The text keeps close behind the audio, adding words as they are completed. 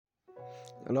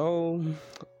Hello,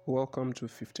 welcome to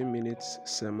 15 Minutes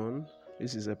Sermon.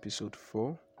 This is episode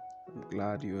 4. I'm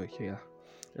glad you are here.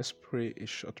 Let's pray a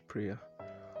short prayer.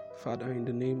 Father, in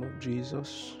the name of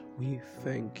Jesus, we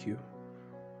thank you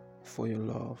for your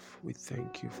love. We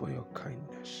thank you for your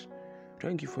kindness.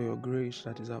 Thank you for your grace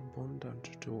that is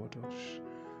abundant toward us.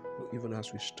 Even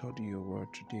as we study your word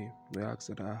today, we ask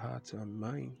that our hearts and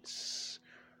minds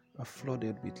are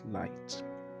flooded with light,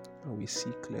 and we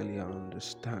see clearly and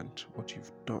understand what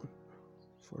you've done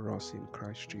for us in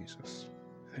Christ Jesus.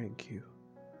 Thank you.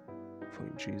 For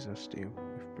in Jesus' name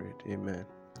we've prayed. Amen.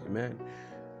 Amen.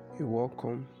 You're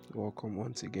welcome. Welcome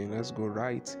once again. Let's go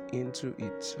right into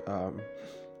it. We're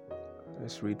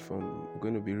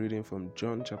going to be reading from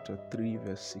John chapter 3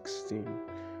 verse 16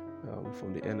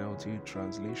 from the NLT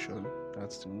translation.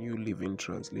 That's the New Living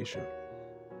Translation.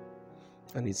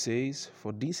 And it says,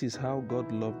 "For this is how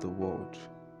God loved the world.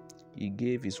 He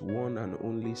gave his one and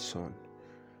only Son,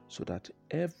 so that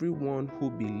everyone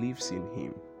who believes in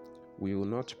him will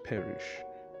not perish,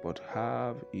 but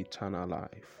have eternal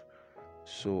life."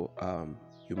 So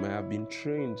you may have been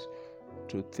trained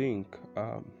to think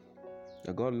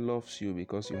that God loves you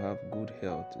because you have good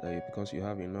health, because you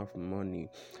have enough money,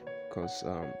 because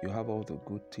you have all the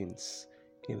good things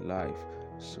in life.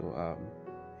 So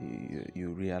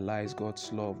you realize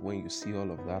God's love when you see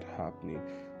all of that happening.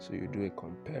 So you do a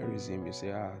comparison. You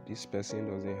say, this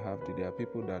person doesn't have There are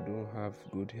people that don't have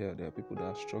good health. There are people that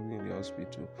are struggling in the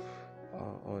hospital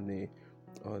on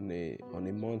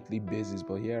a monthly basis.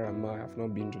 But here am I. I've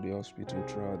not been to the hospital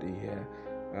throughout the year,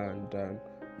 and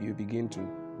you begin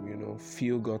to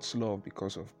feel God's love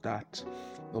because of that.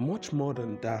 But much more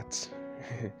than that,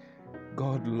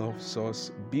 God loves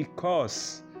us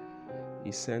because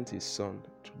He sent His Son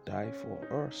to die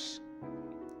for us,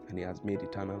 and He has made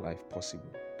eternal life possible.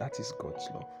 That is God's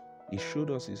love. He showed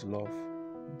us His love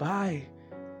by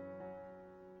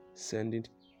sending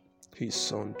His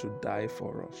Son to die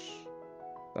for us.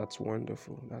 That's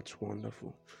wonderful. That's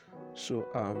wonderful. So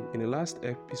in the last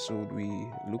episode, we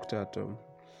looked at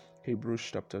Hebrews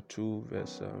chapter 2,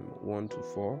 verse 1 to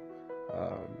 4.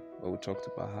 Where we talked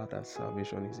about how that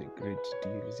salvation is a great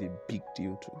deal, is a big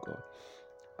deal to God.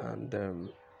 And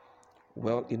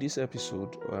in this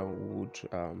episode,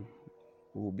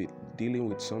 we'll be dealing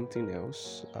with something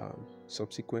else.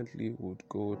 Subsequently, we'll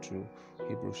go to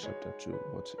Hebrews chapter 2.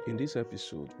 But in this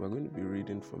episode, we're going to be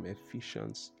reading from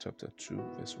Ephesians chapter 2,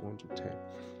 verse 1 to 10.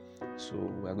 So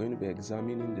we're going to be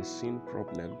examining the sin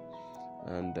problem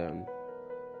and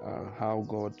how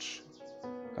God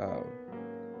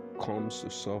comes to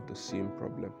solve the sin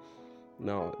problem.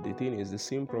 Now, the thing is, the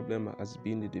sin problem has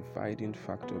been the dividing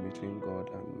factor between God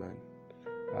and man.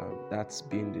 That's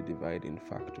been the dividing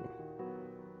factor,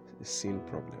 the sin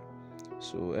problem.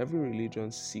 So every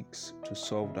religion seeks to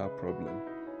solve that problem.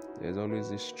 There's always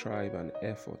this strive and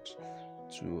effort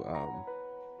to,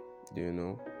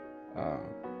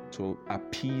 to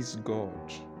appease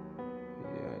God.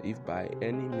 If by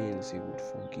any means He would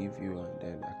forgive you and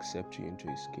then accept you into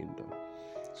His kingdom.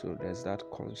 So there's that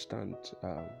constant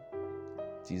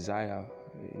desire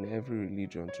in every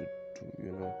religion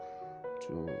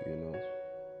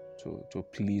to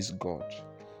please God,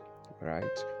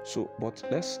 right? So, but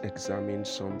let's examine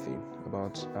something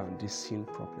about this sin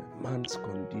problem, man's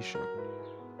condition,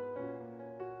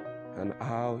 and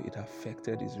how it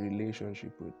affected his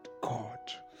relationship with God.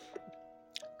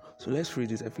 So let's read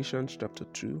this, Ephesians chapter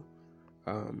 2.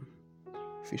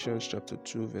 Ephesians chapter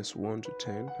 2, verse 1 to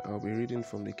 10. I'll be reading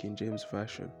from the King James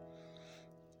Version.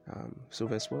 So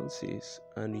verse 1 says,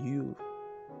 "And you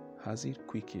has it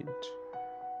quickened,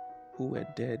 who were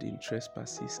dead in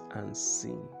trespasses and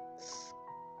sins."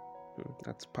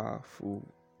 That's powerful.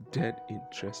 Dead in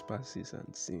trespasses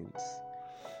and sins.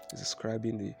 He's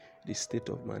describing the state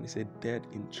of man. He said, dead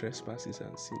in trespasses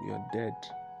and sin. You're dead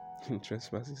in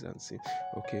trespasses and sin.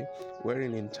 Okay?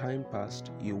 Wherein in time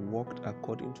past you walked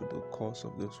according to the course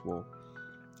of this world,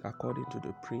 according to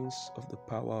the prince of the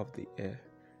power of the air,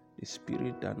 the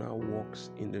spirit that now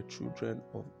walks in the children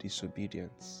of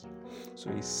disobedience.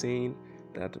 So he's saying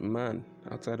that man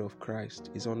outside of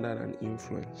Christ is under an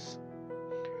influence.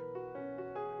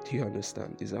 Do you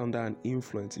understand? He's under an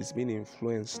influence. He's been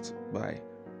influenced by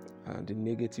the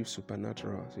negative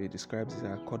supernatural. So he describes it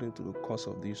according to the course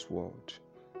of this world.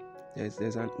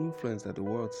 There's an influence that the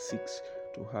world seeks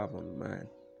to have on man,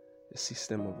 the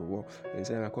system of the world. And he's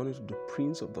saying according to the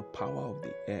prince of the power of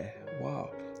the air. Wow.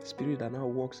 Spirit that now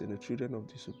works in the children of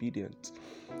disobedience.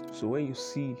 So when you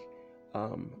see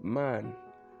man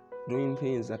doing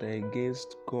things that are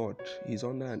against God, he's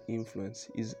under an influence.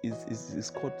 It's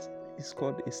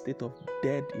called a state of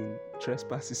dead in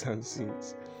trespasses and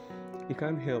sins. He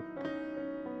can't help.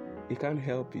 He can't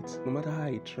help it. No matter how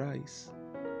he tries,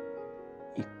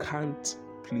 he can't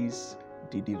please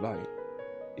the divine.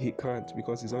 He can't,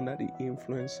 because he's under the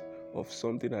influence of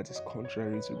something that is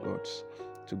contrary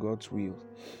to God's will.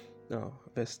 Now,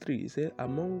 verse 3, he said,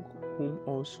 among whom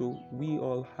also we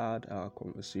all had our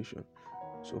conversation.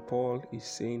 So Paul is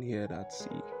saying here that, see,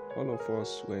 all of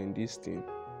us were in this thing.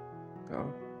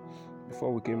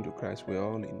 Before we came to Christ, we're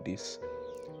all in this.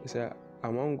 He said,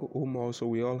 among whom also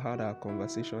we all had our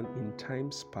conversation in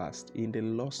times past, in the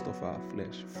lust of our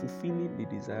flesh, fulfilling the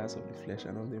desires of the flesh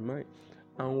and of the mind,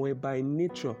 and were by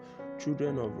nature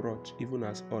children of wrath, even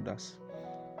as others.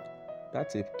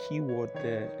 That's a key word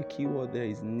there. The key word there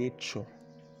is nature.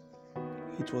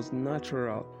 It was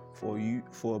natural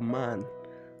for man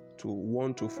to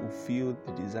want to fulfill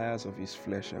the desires of his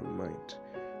flesh and mind.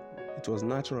 It was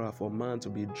natural for man to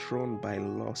be drawn by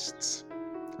lusts,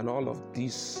 and all of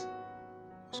this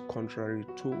was contrary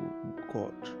to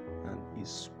God and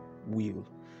his will.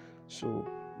 So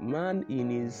man in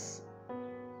his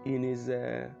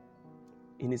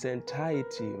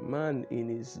entirety, man in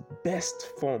his best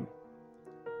form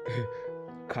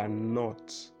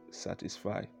cannot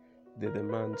satisfy the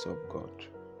demands of God,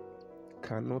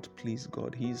 cannot please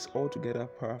God. He is altogether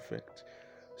perfect.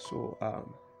 So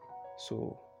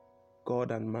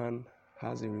God and man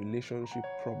has a relationship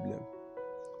problem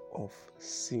of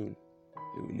sin.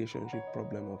 A relationship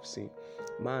problem of sin.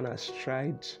 Man has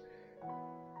tried,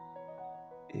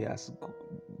 he has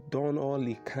done all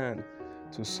he can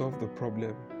to solve the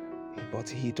problem, but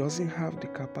he doesn't have the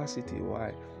capacity.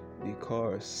 Why?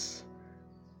 Because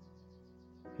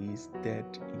he is dead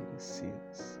in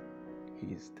sins.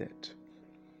 He is dead.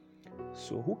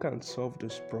 So who can solve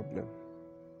this problem?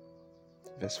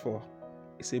 Verse 4,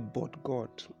 it says, but God.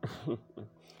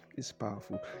 It's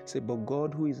powerful. It says, but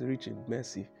God, who is rich in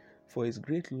mercy, for his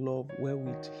great love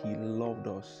wherewith he loved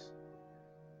us.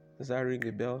 Does that ring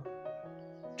a bell?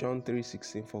 John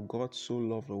 3:16, for God so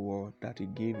loved the world that he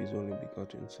gave his only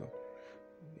begotten Son.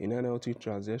 In NLT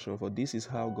translation, for this is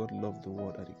how God loved the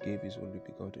world, that he gave his only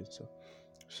begotten Son.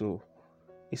 So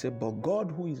he said, but God,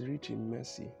 who is rich in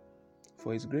mercy,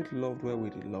 for his great love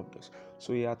wherewith he loved us.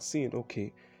 So he had seen,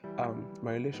 okay,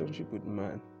 my relationship with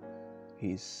man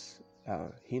is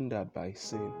hindered by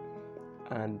sin,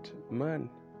 and man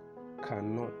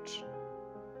cannot,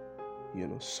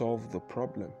 solve the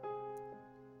problem.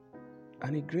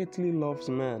 And he greatly loves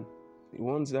man. He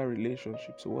wants that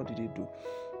relationship. So what did he do?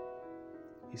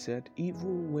 He said,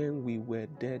 even when we were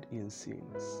dead in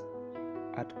sins,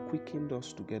 had quickened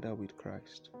us together with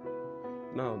Christ.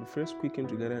 Now, the first quickened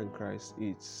together in Christ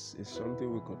is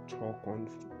something we could talk on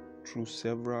through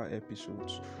several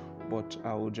episodes, but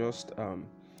I will just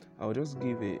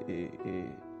give a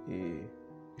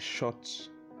short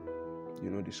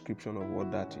description of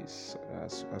what that is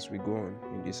as we go on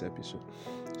in this episode.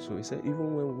 So he said,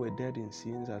 even when we were dead in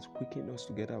sins, has quickened us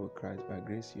together with Christ. By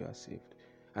grace you are saved,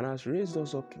 and has raised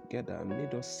us up together and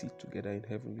made us sit together in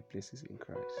heavenly places in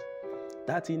Christ,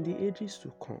 that in the ages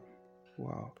to come,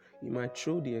 he might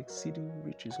show the exceeding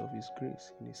riches of his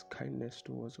grace in his kindness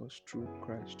towards us through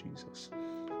Christ Jesus.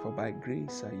 For by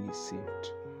grace are ye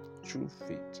saved, through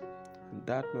faith, and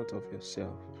that not of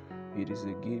yourself. It is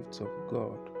the gift of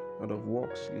God, not of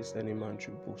works, lest any man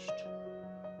should boast.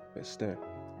 Verse 10,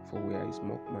 for we are his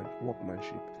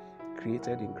workmanship,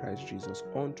 created in Christ Jesus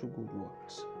unto good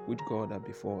works, which God had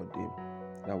before ordained,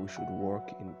 that we should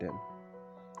walk in them.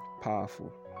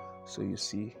 Powerful. So you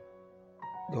see,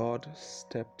 God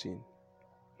stepped in.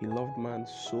 He loved man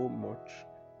so much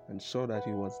and saw that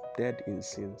he was dead in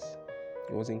sins.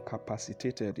 He was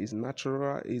incapacitated. His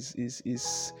natural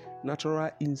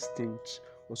instinct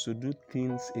was to do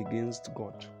things against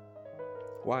God.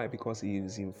 Why? Because he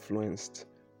is influenced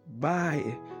by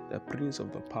the prince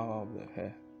of the power of the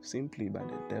air, simply by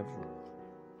the devil.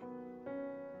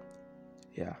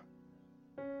 Yeah.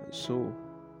 And so,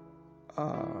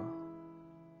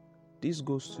 this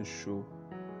goes to show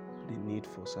the need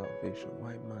for salvation.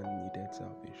 Why man needed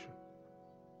salvation.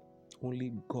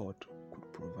 Only God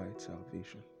could provide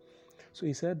salvation. So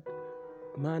he said,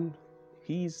 man,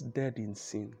 he is dead in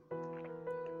sin,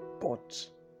 but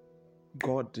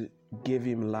God gave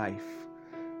him life.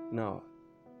 Now,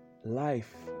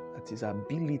 life, that is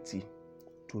ability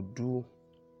to do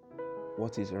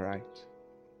what is right.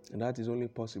 And that is only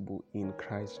possible in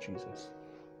Christ Jesus.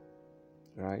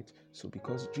 Right? So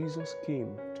because Jesus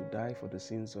came to die for the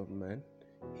sins of man,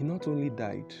 he not only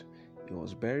died, he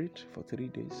was buried for 3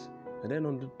 days. And then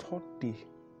on the third day,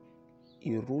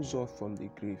 he rose up from the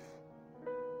grave.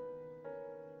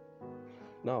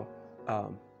 Now,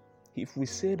 if we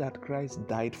say that Christ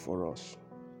died for us,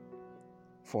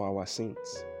 for our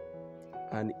sins.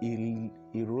 And he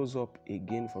rose up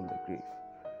again from the grave.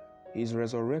 His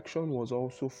resurrection was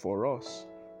also for us.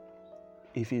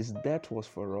 If his death was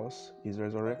for us, his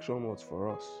resurrection was for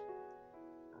us.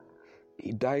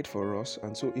 He died for us,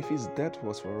 and so if his death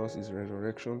was for us, his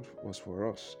resurrection was for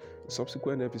us. In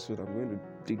subsequent episode, I'm going to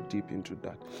dig deep into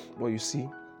that. But you see,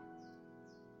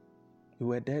 we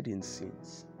were dead in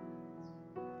sins,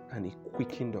 and he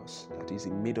quickened us. That is,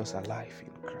 he made us alive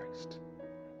in Christ.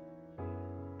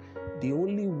 The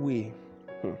only way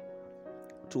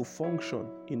to function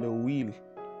in the will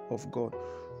of God,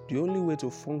 the only way to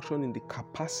function in the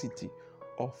capacity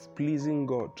of pleasing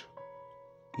God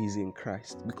is in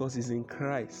Christ, because it's in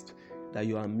Christ that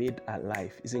you are made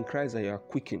alive. It's in Christ that you are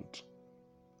quickened.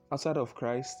 Outside of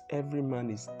Christ, every man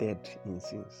is dead in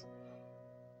sins.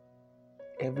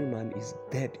 Every man is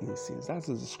dead in sins. That's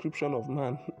the description of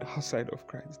man outside of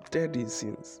Christ. Dead in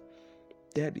sins.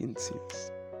 Dead in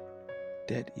sins.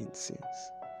 Dead in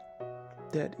sins.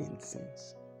 Dead in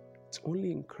sins. It's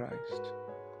only in Christ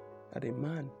that a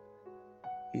man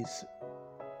is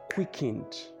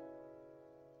quickened,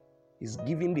 is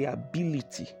given the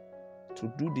ability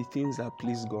to do the things that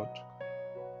please God.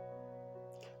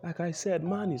 Like I said,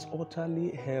 man is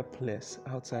utterly helpless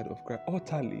outside of Christ.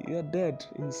 Utterly. You're dead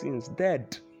in sins.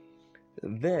 Dead.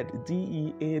 Dead.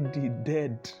 D-E-A-D.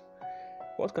 Dead.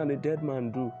 What can a dead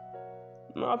man do?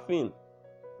 Nothing.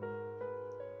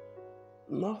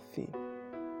 Nothing.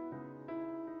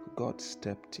 God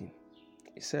stepped in.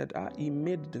 He said, he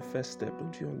made the first step.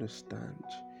 Don't you understand?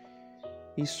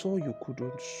 He saw you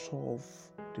couldn't solve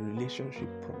the relationship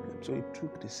problem. So he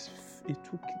took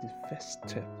the first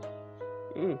step.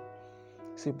 He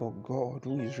said, but God,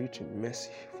 who is rich in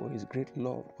mercy, for his great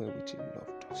love wherewith he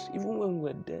loved us, even when we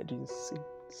were dead in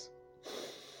sins,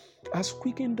 has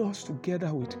quickened us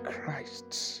together with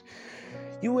Christ.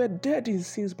 You were dead in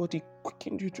sins, but he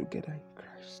quickened you together in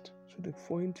Christ. So the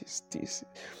point is this.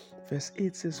 Verse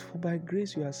 8 says, for by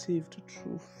grace you are saved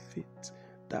through faith.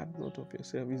 That not of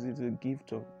yourself, is it a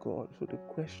gift of God? So the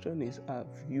question is, have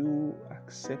you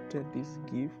accepted this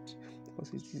gift? Because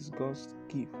it is God's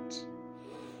gift.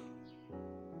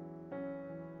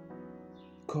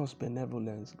 God's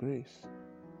benevolence, grace,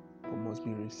 but must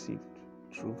be received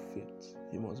through faith.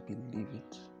 You must believe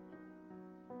it.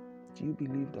 Do you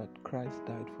believe that Christ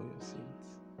died for your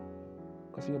sins?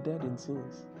 Because you're dead in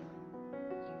sins.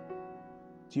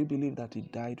 Do you believe that he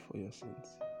died for your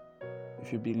sins?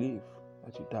 If you believe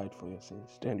that he died for your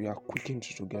sins, then you are quickened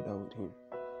together with him.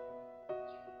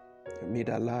 You're made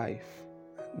alive.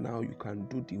 And now you can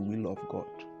do the will of God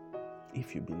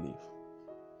if you believe.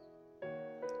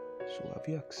 So have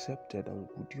you accepted, and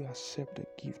would you accept the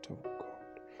gift of God?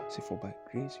 Say, for by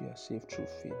grace you are saved through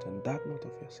faith, and that not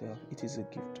of yourself, it is a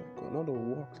gift of God, not of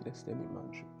works, lest any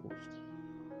man should boast.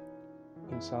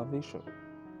 In salvation,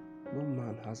 no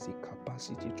man has the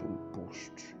capacity to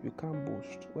boast. You can't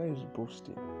boast. Where is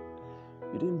boasting?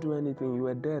 You didn't do anything. You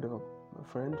were dead, my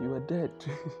friend. You were dead.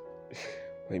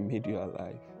 But he made you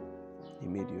alive. He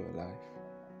made you alive.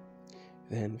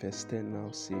 Then verse 10 now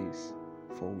says,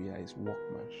 for we are his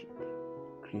workmanship,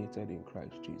 created in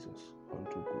Christ Jesus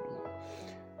unto good work.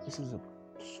 This is a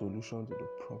solution to the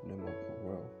problem of the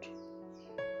world.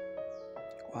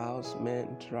 Whilst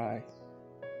men try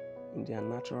in their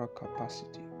natural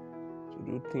capacity to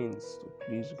do things to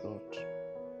please God,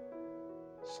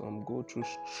 some go through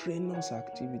strenuous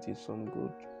activities, some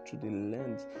go to the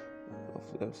length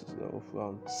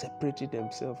of separating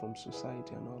themselves from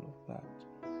society and all of that.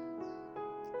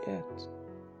 Yet,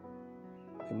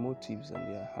 their motives and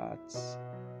their hearts,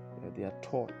 their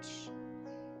thoughts,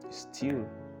 is still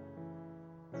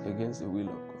against the will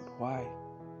of God. Why?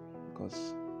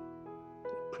 Because the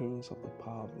prince of the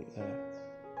power of the air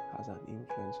has an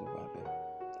influence over them,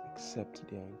 except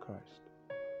they are in Christ.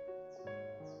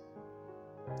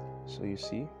 So you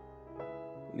see,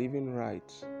 living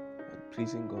right and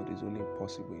pleasing God is only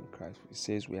possible in Christ. It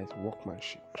says we are his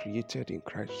workmanship, created in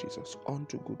Christ Jesus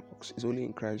unto good works. It's only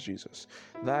in Christ Jesus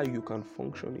that you can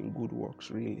function in good works,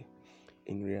 really,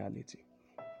 in reality.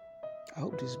 I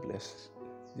hope this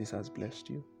has blessed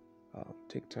you.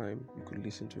 Take time, you could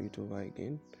listen to it over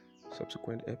again.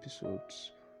 Subsequent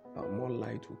episodes, more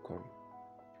light will come,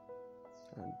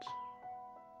 and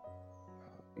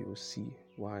you will see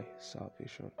why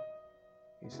salvation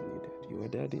is needed. You were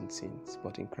dead in sins,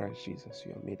 but in Christ Jesus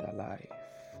you are made alive.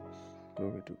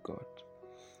 Glory to God.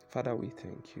 Father, we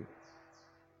thank you.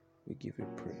 We give you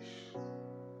praise.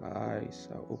 Our eyes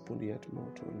are opened yet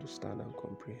more to understand and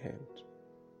comprehend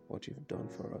what you've done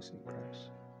for us in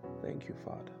Christ. Thank you,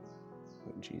 Father.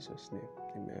 In Jesus' name,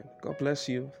 amen. God bless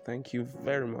you. Thank you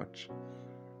very much.